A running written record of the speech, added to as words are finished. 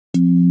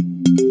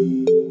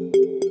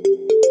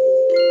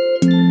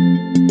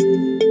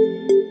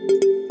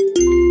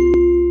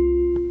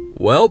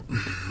Well,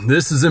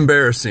 this is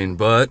embarrassing,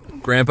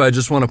 but Grandpa, I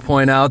just want to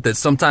point out that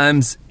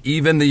sometimes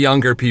even the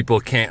younger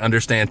people can't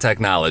understand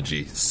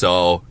technology.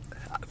 So,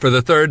 for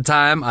the third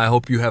time, I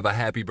hope you have a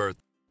happy birthday.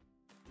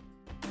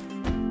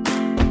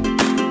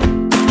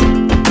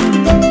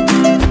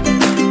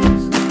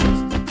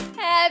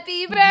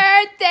 Happy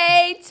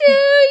birthday to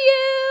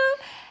you.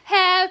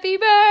 Happy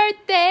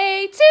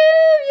birthday to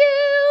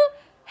you.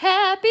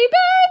 Happy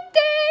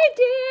birthday,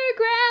 dear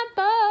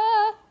Grandpa.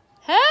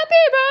 Happy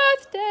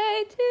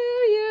birthday to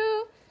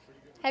you.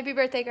 Happy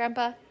birthday,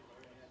 Grandpa.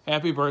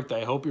 Happy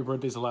birthday. Hope your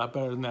birthday's a lot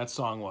better than that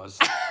song was.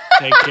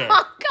 Take care. Come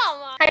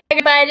on. Hi,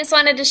 Grandpa. I just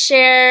wanted to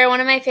share one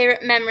of my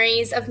favorite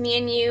memories of me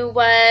and you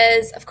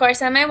was, of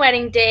course, on my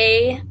wedding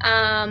day.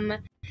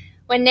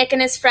 When Nick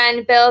and his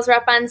friend Bills were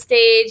up on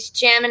stage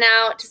jamming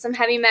out to some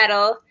heavy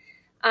metal.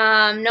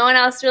 No one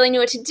else really knew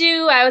what to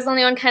do. I was the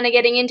only one kind of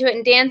getting into it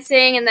and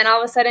dancing, and then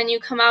all of a sudden you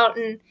come out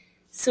and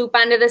swoop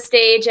onto the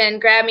stage and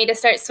grab me to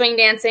start swing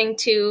dancing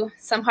to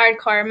some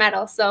hardcore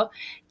metal. So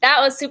that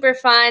was super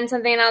fun,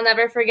 something I'll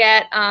never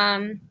forget.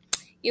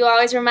 You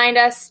always remind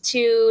us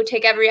to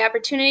take every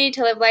opportunity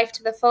to live life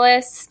to the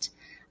fullest,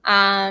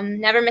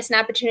 never miss an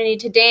opportunity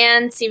to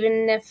dance,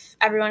 even if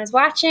everyone is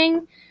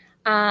watching.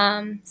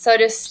 So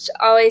just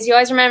always, you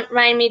always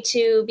remind me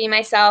to be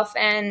myself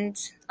and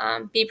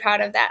be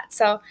proud of that.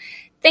 So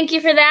thank you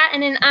for that.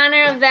 And in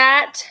honor of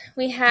that,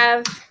 we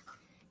have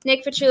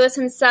Nick Petrulis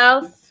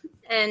himself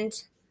and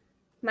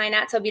my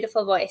not so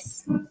beautiful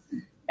voice.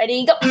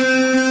 Ready, go.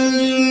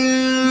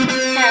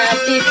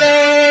 Happy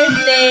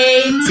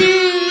birthday to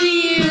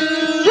you.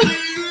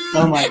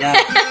 Oh my God.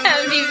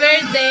 Happy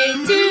birthday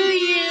to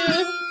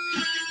you.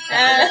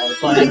 Happy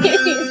birthday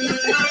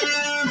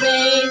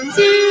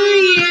to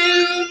you.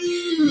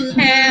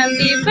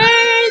 Happy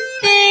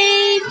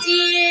birthday,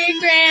 dear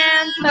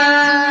Grandpa.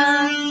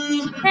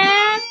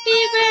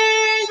 Happy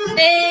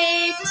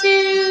birthday to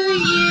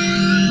you.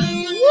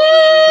 Woo!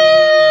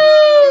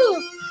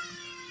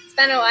 It's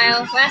been a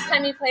while. Last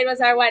time you played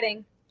was our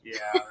wedding. Yeah,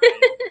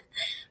 right.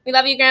 We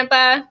love you,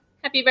 Grandpa.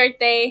 Happy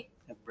birthday.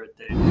 Happy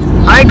birthday.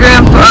 Hi,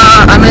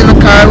 Grandpa. I'm in the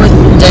car with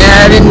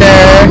Dad and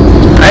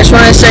I just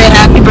want to say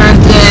happy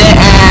birthday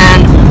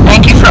and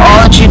thank you for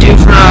all that you do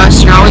for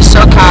us. You're always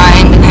so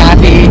kind and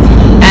happy,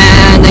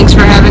 and thanks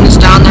for having us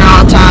down there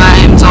all the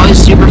time. It's always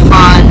super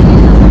fun.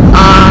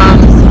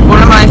 One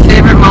of my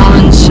favorite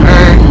moments,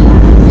 or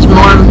it's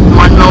more than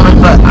one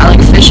moment, but I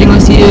like fishing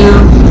with you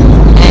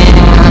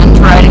and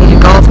riding a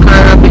golf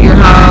cart up at your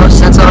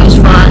house. That's always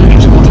fun.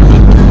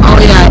 Oh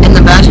yeah, in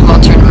the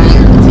basketball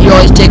tournament. You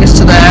always take us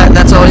to that.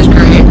 That's always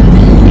great.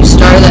 You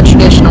started that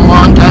tradition a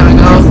long time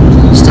ago.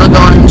 Still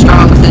going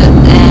strong with it.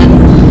 And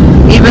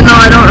even though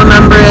I don't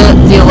remember it,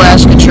 the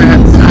Alaska trip,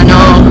 I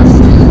know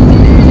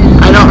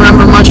I don't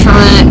remember much from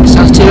it because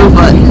I was 2,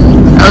 but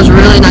that was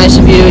really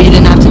nice of you. You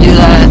didn't have to do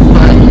that,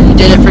 but you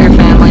did it for your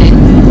family.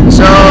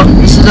 So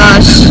this is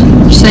us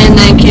just saying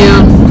thank you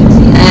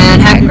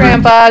and happy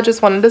Grandpa.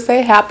 Just wanted to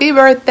say happy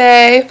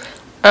birthday.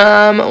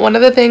 One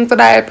of the things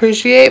that I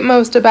appreciate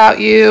most about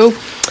you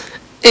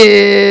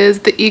is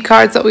the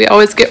e-cards that we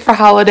always get for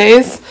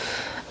holidays.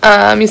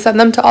 You send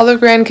them to all the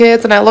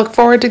grandkids and I look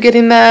forward to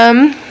getting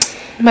them.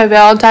 My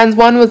Valentine's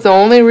one was the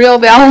only real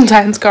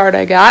Valentine's card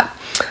I got.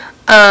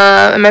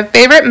 And my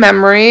favorite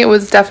memory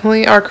was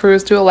definitely our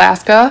cruise to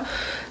Alaska,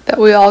 that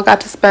we all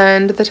got to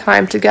spend the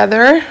time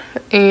together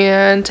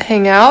and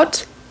hang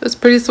out. It was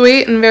pretty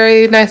sweet and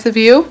very nice of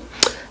you.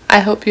 I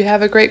hope you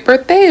have a great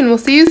birthday and we'll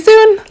see you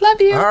soon. Love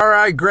you. All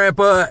right,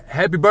 Grandpa,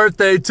 happy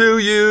birthday to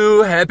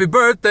you. Happy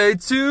birthday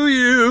to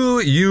you.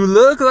 You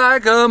look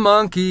like a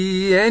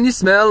monkey and you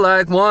smell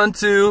like one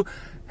too.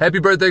 Happy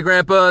birthday,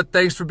 Grandpa.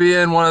 Thanks for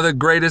being one of the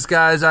greatest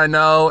guys I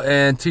know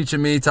and teaching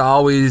me to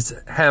always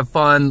have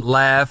fun,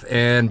 laugh,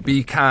 and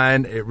be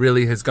kind. It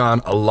really has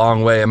gone a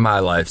long way in my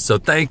life. So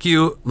thank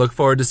you. Look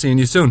forward to seeing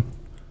you soon.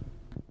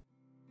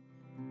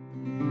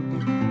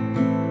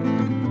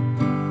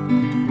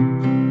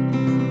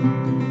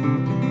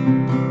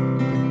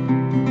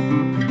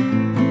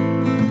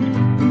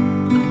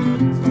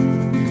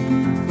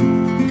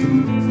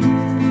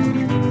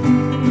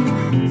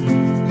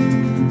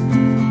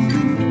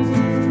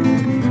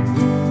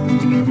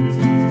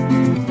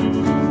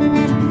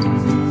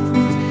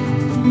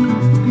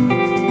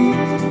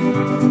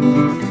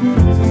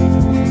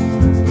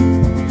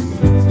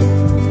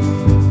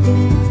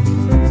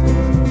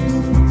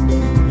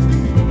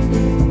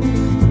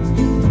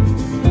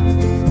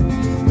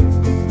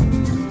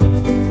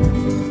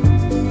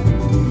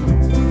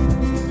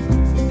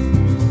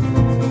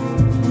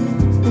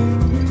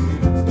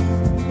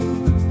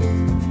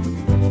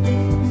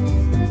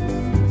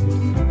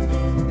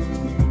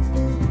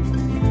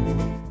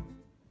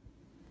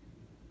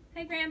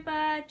 Hi,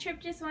 Grandpa. Trip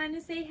just wanted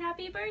to say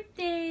happy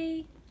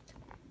birthday.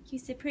 You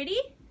so pretty?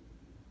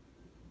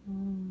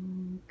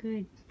 Oh,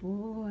 good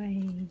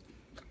boy.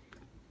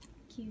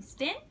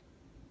 Houston?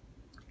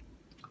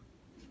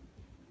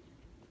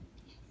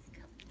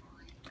 Good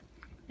boy.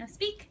 Now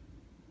speak.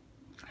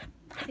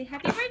 Say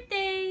happy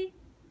birthday.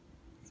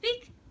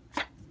 Speak.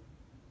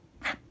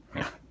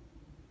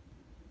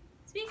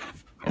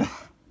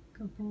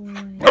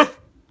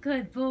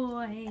 Good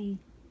boy.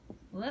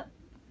 Whoop.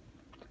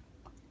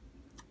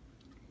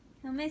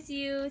 I'll miss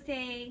you.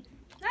 Say,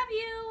 love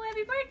you.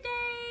 Happy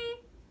birthday.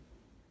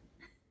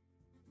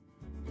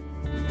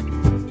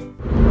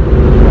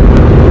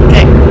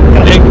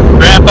 Hey,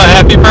 Grandpa,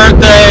 happy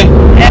birthday.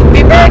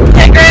 Happy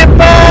birthday,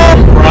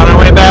 Grandpa! We're on our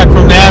way back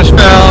from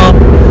Nashville.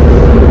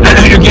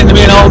 You're getting to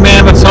be an old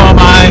man, but so am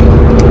I.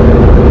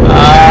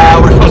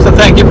 We're supposed to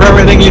thank you for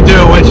everything you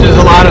do, which is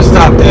a lot of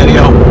stuff,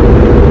 Daddy-O.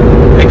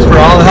 Thanks for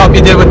all the help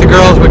you did with the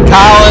girls with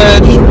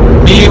college,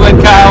 me with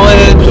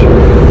college,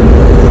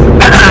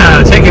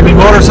 taking me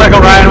motorcycle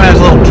riding when I was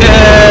a little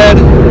kid,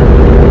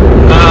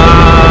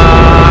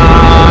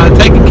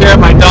 taking care of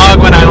my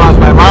dog when I lost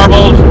my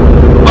marbles.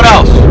 What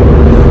else?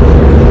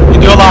 You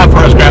do a lot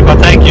for us, Grandpa.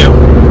 Thank you.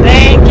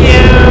 Thank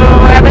you!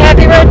 Have a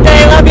happy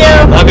birthday! Love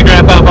you! Love you,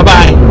 Grandpa.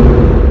 Bye-bye.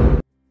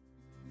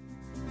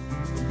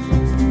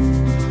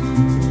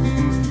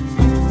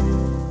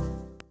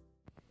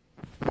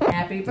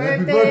 Happy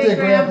birthday,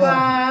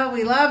 Grandpa.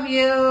 We love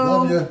you.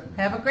 Love you.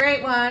 Have a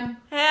great one.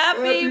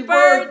 Happy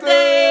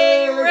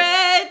birthday,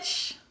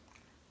 Rich!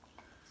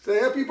 Say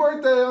happy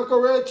birthday,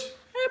 Uncle Rich.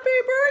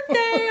 Happy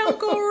birthday,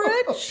 Uncle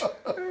Rich!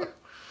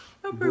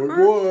 Good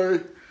boy.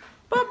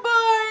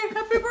 Bye-bye!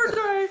 Happy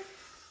birthday!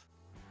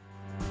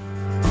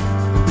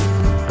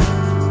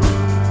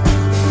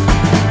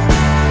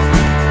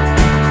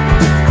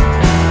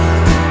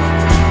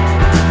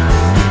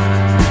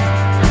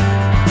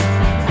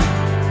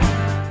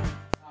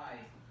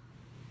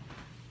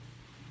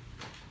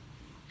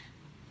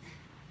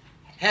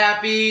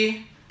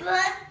 Happy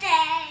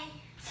birthday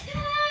to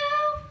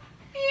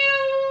you.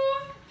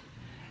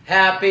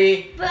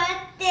 Happy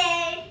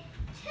Birthday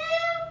to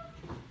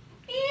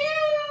you.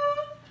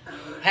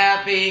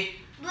 Happy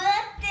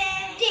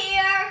Birthday,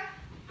 dear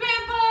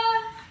Grandpa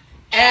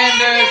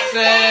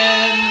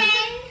Anderson.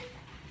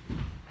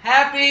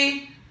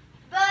 Happy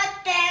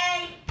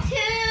Birthday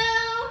to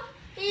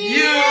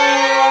you.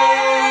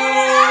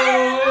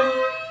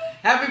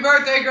 Happy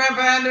birthday,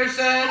 Grandpa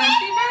Anderson.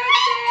 Happy birthday.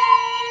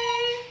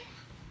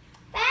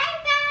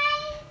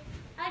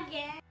 Bye-bye.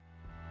 Again.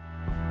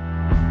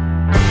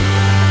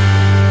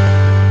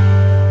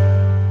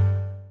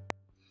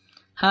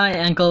 Hi,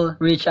 Uncle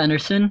Rich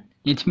Anderson.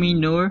 It's me,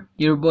 Noor,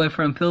 your boy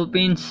from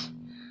Philippines.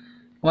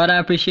 What I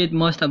appreciate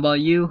most about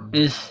you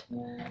is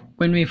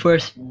when we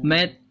first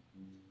met,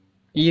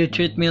 you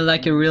treat me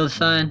like a real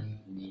son,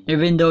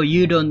 even though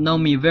you don't know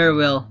me very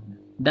well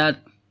that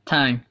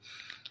time.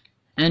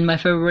 And my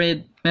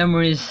favorite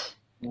memories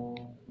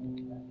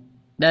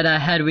that I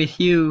had with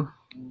you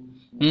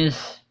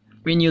is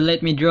when you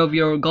let me drive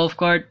your golf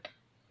cart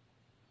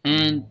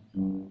and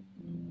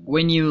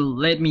when you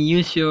let me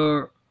use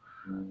your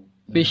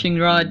fishing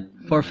rod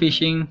for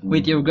fishing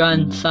with your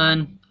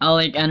grandson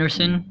Alec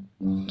Anderson.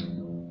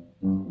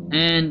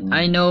 And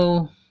I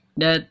know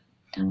that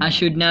I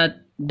should not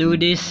do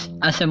this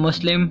as a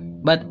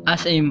Muslim, but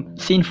as a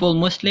sinful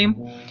Muslim,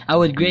 I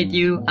would grant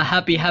you a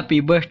happy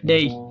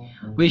birthday.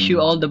 Wish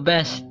you all the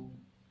best.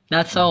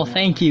 That's all.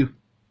 Thank you.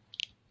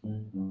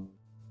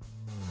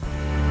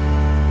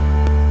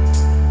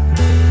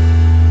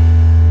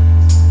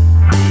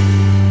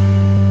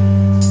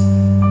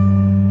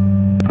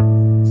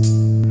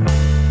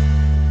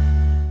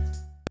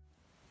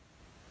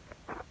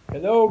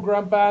 Hello,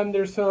 Grandpa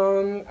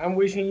Anderson. I'm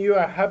wishing you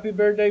a happy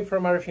birthday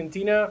from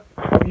Argentina.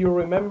 If you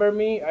remember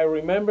me, I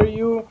remember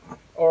you.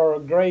 Our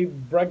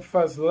great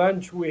breakfast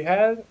lunch we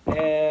had,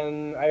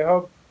 and I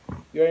hope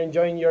you're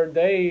enjoying your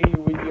day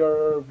with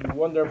your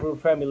wonderful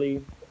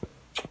family.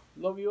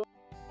 Love you.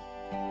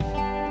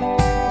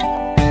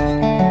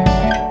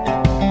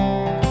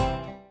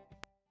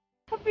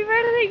 Happy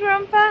birthday,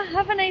 Grandpa.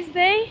 Have a nice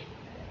day.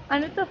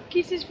 And a lot of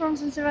kisses from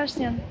San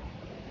Sebastian.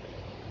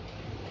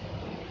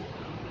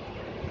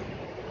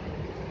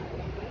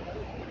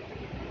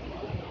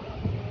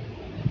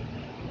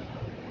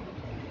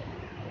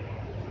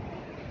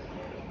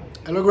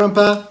 Hello,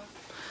 Grandpa.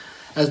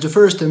 As the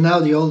first and now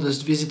the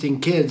oldest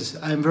visiting kids,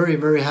 I'm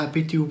very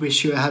happy to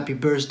wish you a happy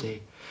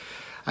birthday.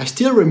 I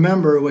still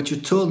remember what you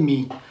told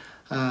me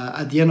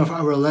at the end of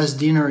our last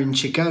dinner in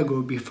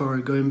Chicago before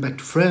going back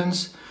to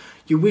France.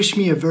 You wished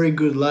me a very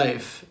good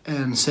life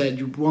and said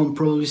you won't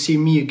probably see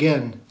me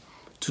again.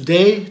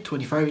 Today,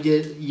 25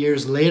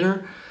 years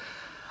later,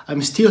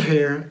 I'm still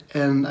here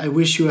and I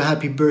wish you a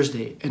happy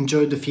birthday.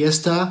 Enjoy the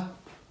fiesta.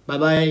 Bye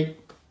bye.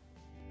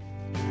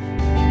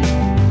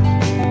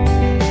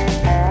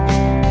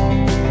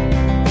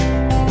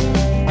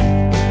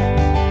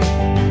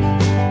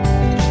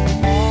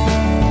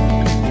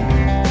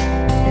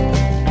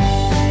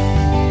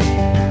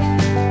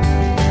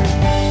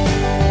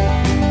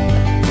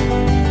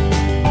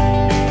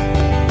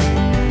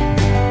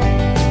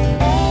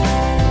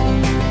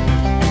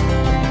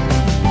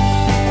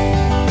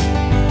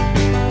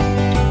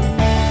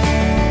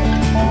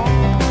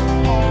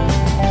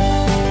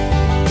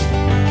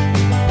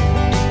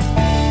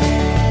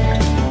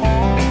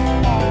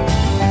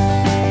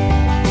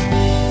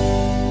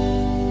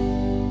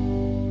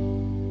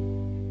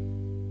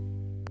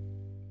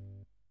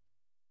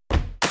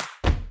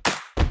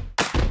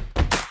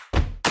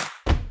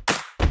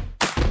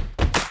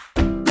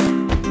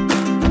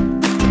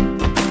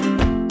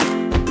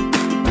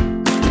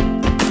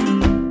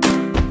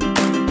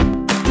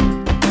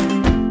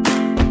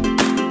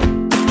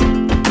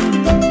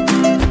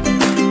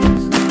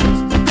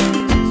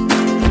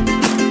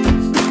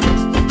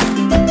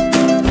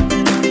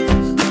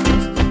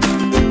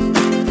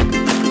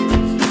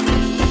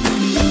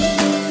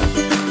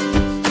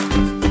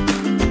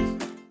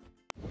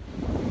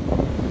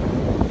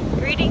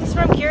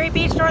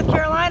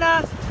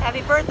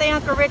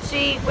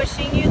 family.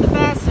 Wishing you the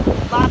best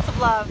and lots of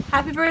love.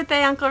 Happy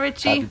birthday, Uncle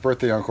Richie. Happy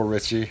birthday, Uncle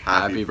Richie.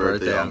 Happy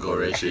birthday, Uncle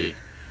Richie.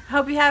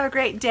 Hope you have a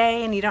great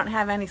day and you don't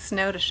have any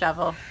snow to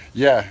shovel.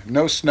 Yeah,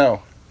 no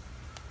snow.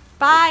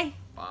 Bye.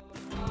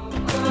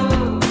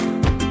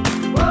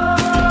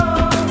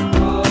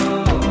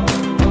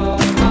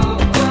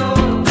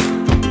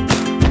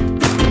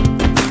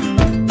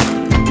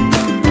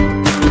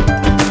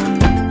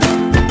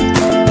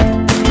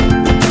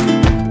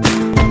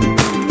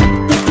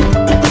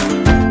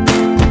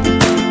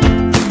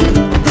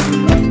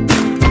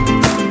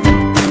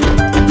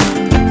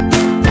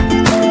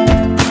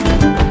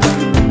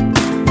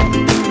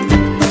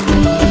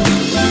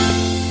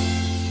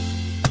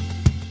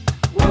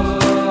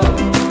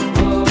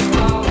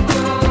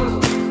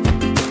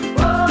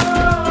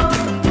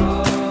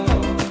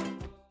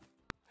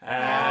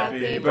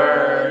 Happy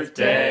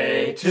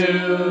birthday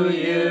to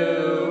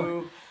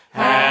you.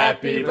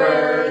 Happy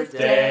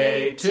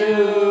birthday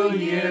to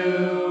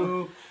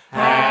you.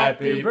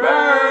 Happy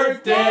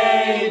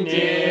birthday,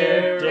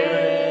 dear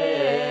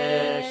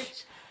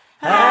Rich.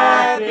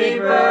 Happy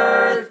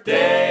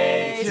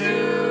birthday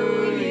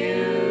to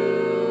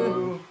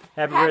you.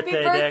 Happy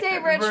birthday,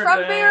 Rich from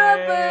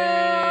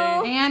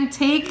Baraboo. And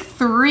take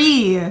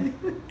 3.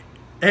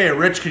 Hey,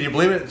 Rich, can you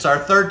believe it? It's our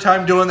 3rd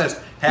time doing this.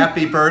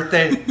 Happy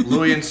birthday,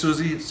 Louie and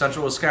Susie,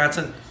 Central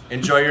Wisconsin.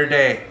 Enjoy your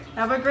day.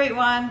 Have a great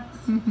one.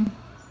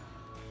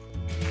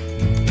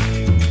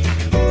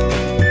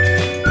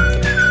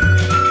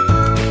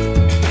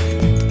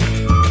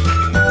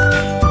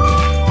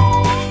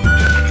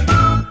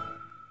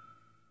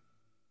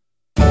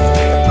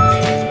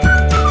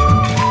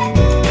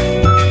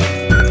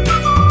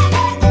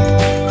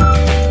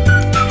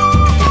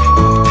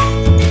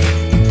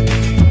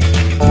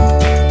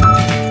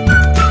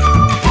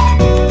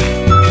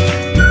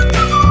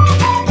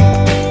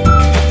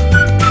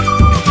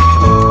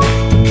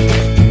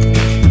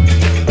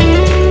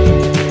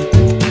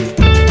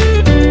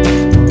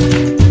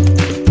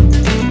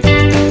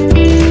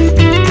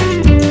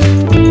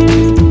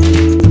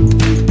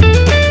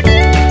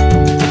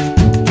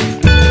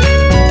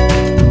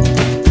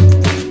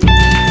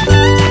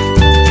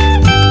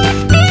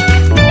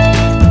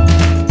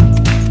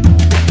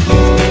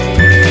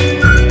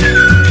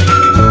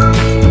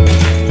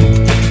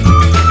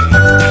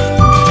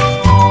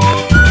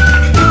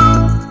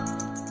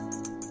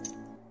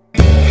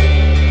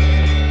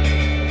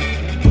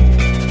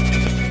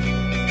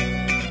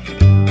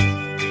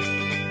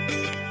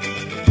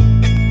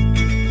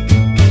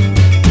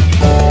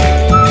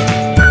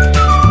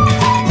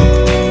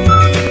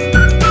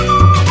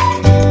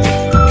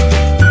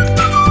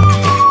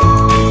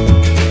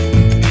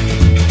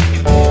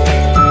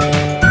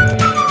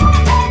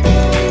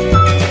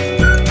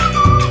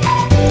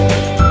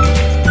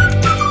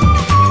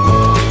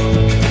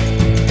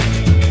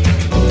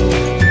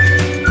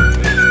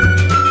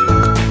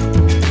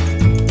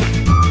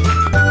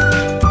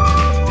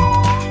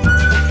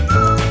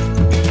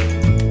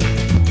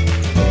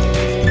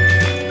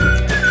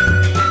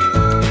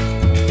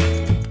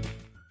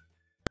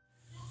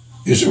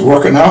 Is it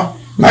working now?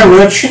 Hi,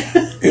 Rich.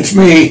 It's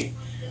me.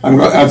 I'm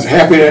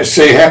happy to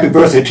say happy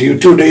birthday to you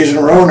 2 days in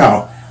a row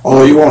now,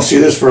 although you won't see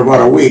this for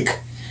about a week.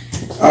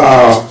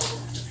 I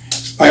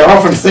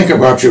often think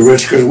about you,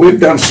 Rich, because we've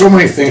done so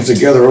many things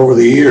together over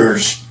the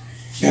years,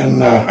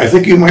 and I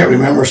think you might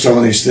remember some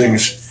of these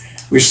things.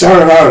 We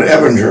started out at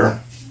Ebinger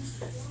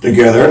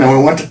together, and then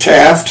we went to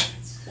Taft.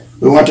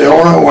 We went to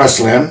Illinois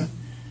Wesleyan.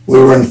 We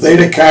were in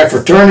Theta Chi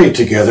fraternity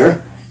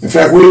together. In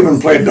fact, we even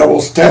played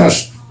doubles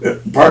tennis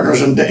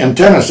partners in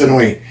tennis, didn't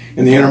we,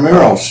 in the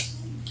intramurals.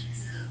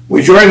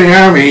 We joined the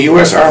Army,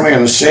 U.S. Army,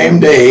 on the same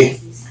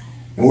day,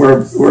 and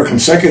we're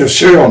consecutive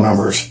serial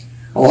numbers,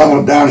 along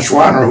with Don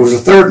Schwantner, who's a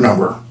 3rd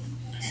number.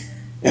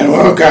 And,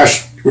 well,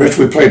 gosh, Rich,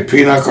 we played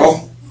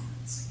pinochle.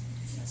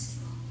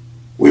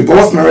 We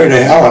both married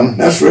a Helen.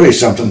 That's really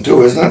something,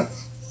 too, isn't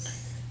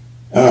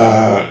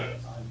it?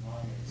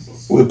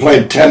 We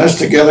played tennis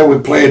together. We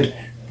played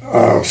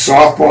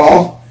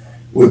softball.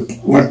 We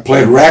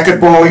played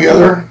racquetball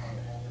together.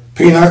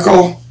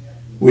 Pinochle.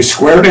 We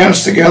square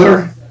danced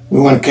together.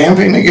 We went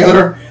camping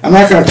together. I'm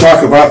not going to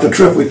talk about the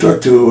trip we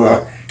took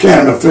to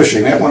Canada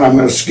fishing. That one I'm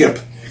going to skip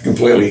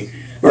completely.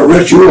 But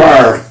Rich, you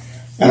are,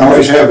 and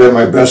always have been,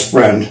 my best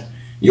friend.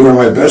 You were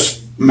my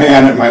best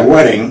man at my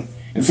wedding.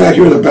 In fact,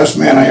 you were the best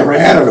man I ever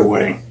had at a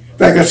wedding. In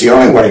fact, that's the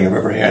only wedding I've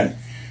ever had.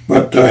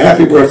 But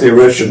happy birthday,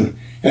 Rich, and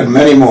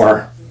many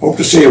more. Hope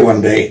to see you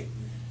one day.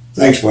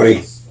 Thanks,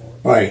 buddy.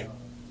 Bye.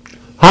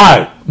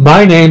 Hi,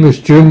 my name is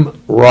Jim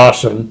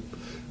Rawson.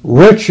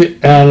 Rich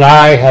and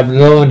I have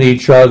known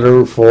each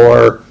other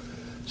for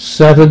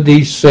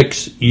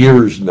 76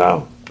 years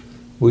now.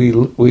 We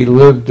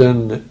lived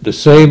in the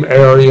same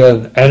area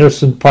in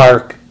Edison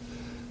Park,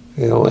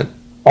 and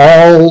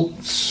all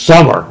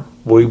summer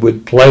we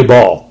would play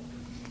ball,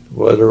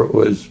 whether it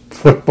was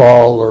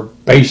football or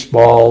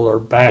baseball or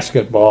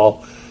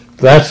basketball.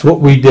 That's what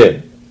we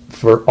did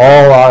for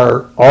all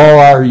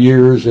our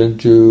years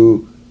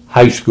into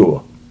high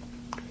school.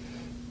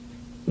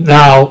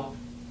 Now,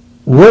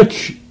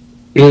 Rich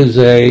is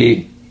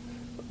a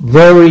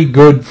very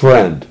good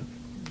friend,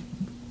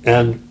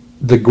 and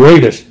the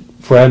greatest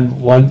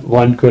friend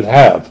one could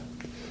have.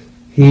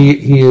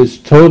 He is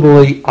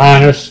totally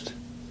honest,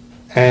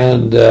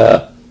 and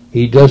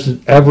he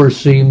doesn't ever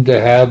seem to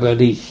have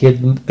any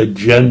hidden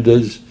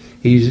agendas.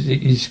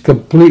 He's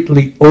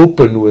completely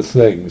open with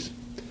things.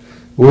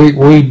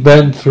 We've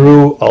been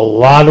through a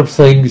lot of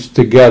things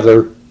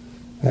together,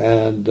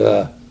 and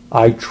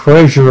I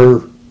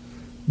treasure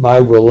my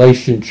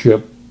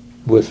relationship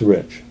with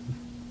Rich.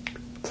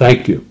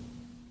 Thank you.